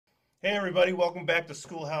Hey everybody, welcome back to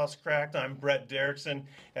Schoolhouse Cracked. I'm Brett Derrickson.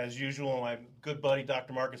 As usual, my good buddy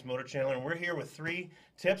Dr. Marcus Motorchandler, and we're here with 3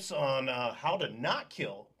 tips on how to not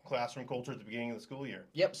kill classroom culture at the beginning of the school year.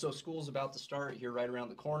 Yep, so school's about to start here right around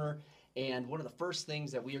the corner. And one of the first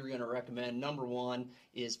things that we are going to recommend, number one,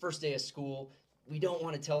 is first day of school. We don't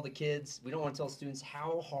want to tell the kids, we don't want to tell students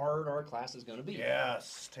how hard our class is going to be.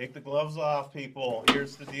 Yes, take the gloves off, people.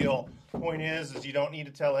 Here's the deal. Point is you don't need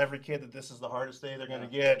to tell every kid that this is the hardest day they're going to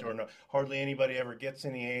get, or no, hardly anybody ever gets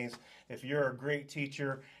any A's. If you're a great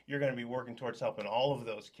teacher, you're going to be working towards helping all of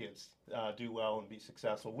those kids do well and be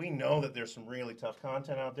successful. We know that there's some really tough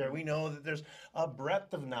content out there. We know that there's a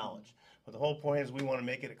breadth of knowledge. But the whole point is we want to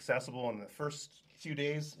make it accessible in the first few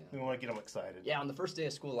days. We want to get them excited. Yeah, on the first day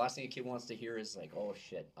of school, the last thing a kid wants to hear is like, oh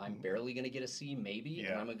shit, I'm barely going to get a C maybe,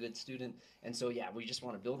 and I'm a good student. And so, yeah, we just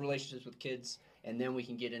want to build relationships with kids, and then we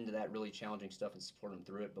can get into that really challenging stuff and support them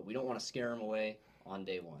through it. But we don't want to scare them away on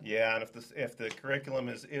day one. Yeah, and if the curriculum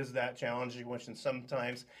is that challenging, which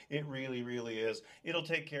sometimes it really, really is, it'll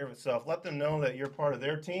take care of itself. Let them know that you're part of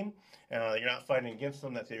their team. You're not fighting against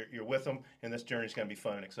them, that you're with them, and this journey is going to be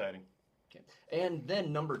fun and exciting. Okay. And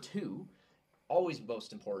then number two, always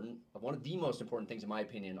most important, one of the most important things in my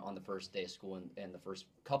opinion on the first day of school and the first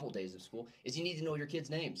couple days of school is you need to know your kids'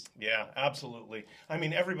 names. Yeah, absolutely. I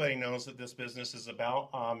mean, everybody knows that this business is about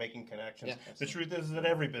making connections. Yeah, the truth is that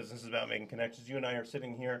every business is about making connections. You and I are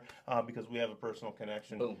sitting here because we have a personal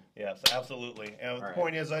connection. Boom. Yes, absolutely. And the right.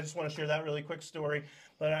 point is, I just want to share that really quick story.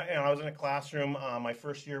 But I was in a classroom my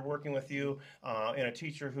first year working with you, and a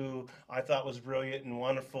teacher who I thought was brilliant and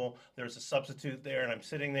wonderful. There was a substitute there, and I'm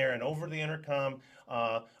sitting there, and over the intercom,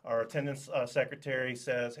 our attendance secretary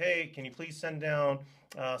says, "Hey, can you please send down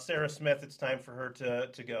Sarah Smith? It's time for her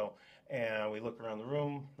to go." And we look around the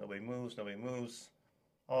room. Nobody moves. Nobody moves.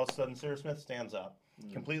 All of a sudden, Sarah Smith stands up,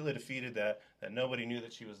 completely defeated that nobody knew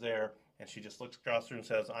that she was there, and she just looks across the room and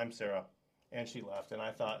says, "I'm Sarah." And she left. And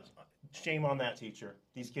I thought, shame on that teacher.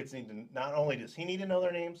 These kids need to, not only does he need to know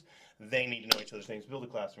their names, they need to know each other's names, build a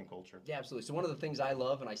classroom culture. Yeah, absolutely. So one of the things I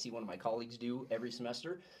love, and I see one of my colleagues do every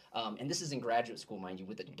semester, and this is in graduate school, mind you,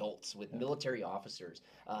 with adults, with military officers,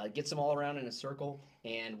 gets them all around in a circle,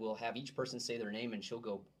 and we'll have each person say their name, and she'll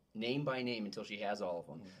go name by name until she has all of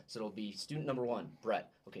them. So it'll be student number 1,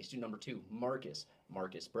 Brett. Okay, student number 2, Marcus.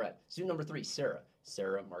 Marcus, Brett. Student number 3, Sarah.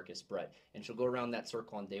 Sarah, Marcus, Brett. And she'll go around that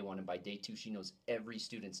circle on day 1, and by day 2, she knows every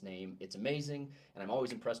student's name. It's amazing, and I'm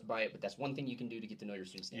always impressed by it, but that's one thing you can do to get to know your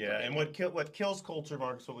students' names. Yeah, and what kills culture,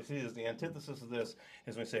 Marcus, what we see is the antithesis of this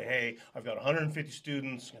is when we say, hey, I've got 150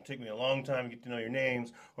 students, it's going to take me a long time to get to know your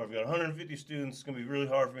names, or I've got 150 students, it's going to be really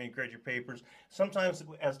hard for me to grade your papers. Sometimes,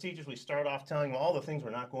 as teachers, we start off telling them all the things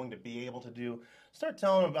we're not going to be able to do. Start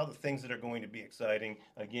telling them about the things that are going to be exciting,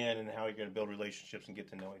 again, and how you're going to build relationships and get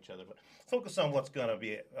to know each other. But focus on what's going to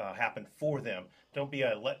be happen for them. Don't be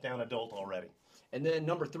a let-down adult already. And then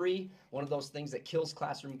number 3, one of those things that kills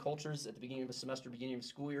classroom cultures at the beginning of a semester, beginning of a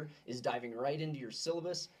school year, is diving right into your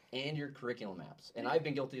syllabus and your curriculum maps. And I've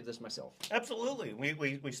been guilty of this myself. Absolutely.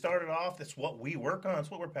 We started off, that's what we work on,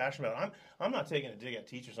 it's what we're passionate about. I'm not taking a dig at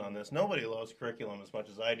teachers on this. Nobody loves curriculum as much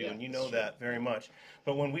as I do, and you know that very much.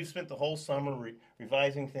 But when we've spent the whole summer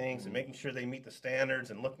revising things and making sure they meet the standards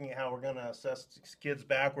and looking at how we're going to assess kids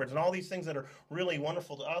backwards and all these things that are really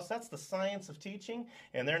wonderful to us, that's the science of teaching,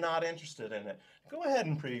 and they're not interested in it. Go ahead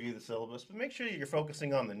and preview the syllabus, but make sure you're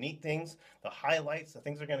focusing on the neat things, the highlights, the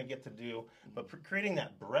things they're going to get to do, but creating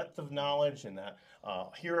that breadth of knowledge and that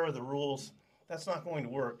here are the rules, that's not going to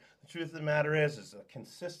work. The truth of the matter is a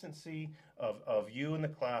consistency of you in the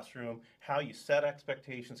classroom, how you set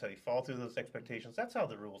expectations, how you fall through those expectations. That's how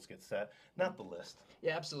the rules get set, not the list.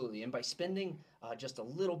 Yeah, absolutely. And by spending just a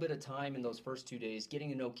little bit of time in those first 2 days, getting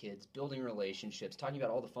to know kids, building relationships, talking about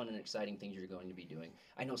all the fun and exciting things you're going to be doing.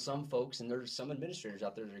 I know some folks, and there's some administrators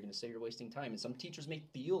out there that are going to say you're wasting time, and some teachers may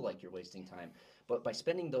feel like you're wasting time. But by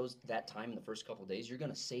spending that time in the first couple of days, you're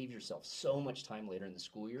going to save yourself so much time later in the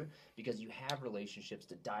school year because you have relationships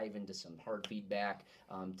to dive into some hard feedback,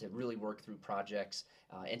 to really work through projects,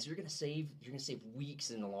 and so you're going to save weeks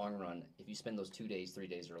in the long run if you spend those 2 days, 3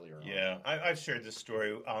 days earlier on. Yeah, I've shared this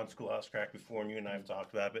story on Schoolhouse Crack before, and you and I have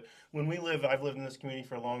talked about it. But when I've lived in this community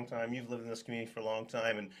for a long time. You've lived in this community for a long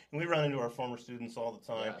time, and we run into our former students all the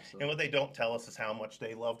time. Yeah, and what they don't tell us is how much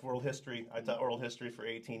they loved world history. I taught world history for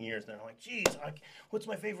 18 years, and they're like, "Geez, what's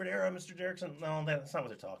my favorite era, Mr. Derrickson? No, that's not what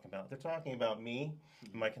they're talking about. They're talking about me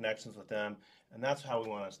and my connections with them, and that's how we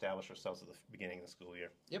want to establish ourselves at the beginning of the school year.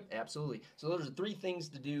 Yep, absolutely. So those are 3 things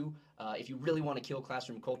to do if you really want to kill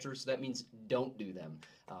classroom culture. So that means don't do them.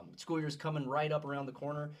 School year is coming right up around the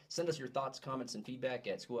corner. Send us your thoughts, comments, and feedback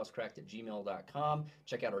at schoolhousecracked@gmail.com.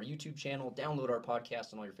 Check out our YouTube channel. Download our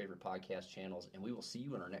podcast on all your favorite podcast channels. And we will see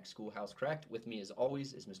you in our next Schoolhouse Cracked. With me, as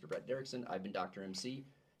always, is Mr. Brett Derrickson. I've been Dr. MC.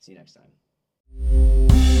 See you next time.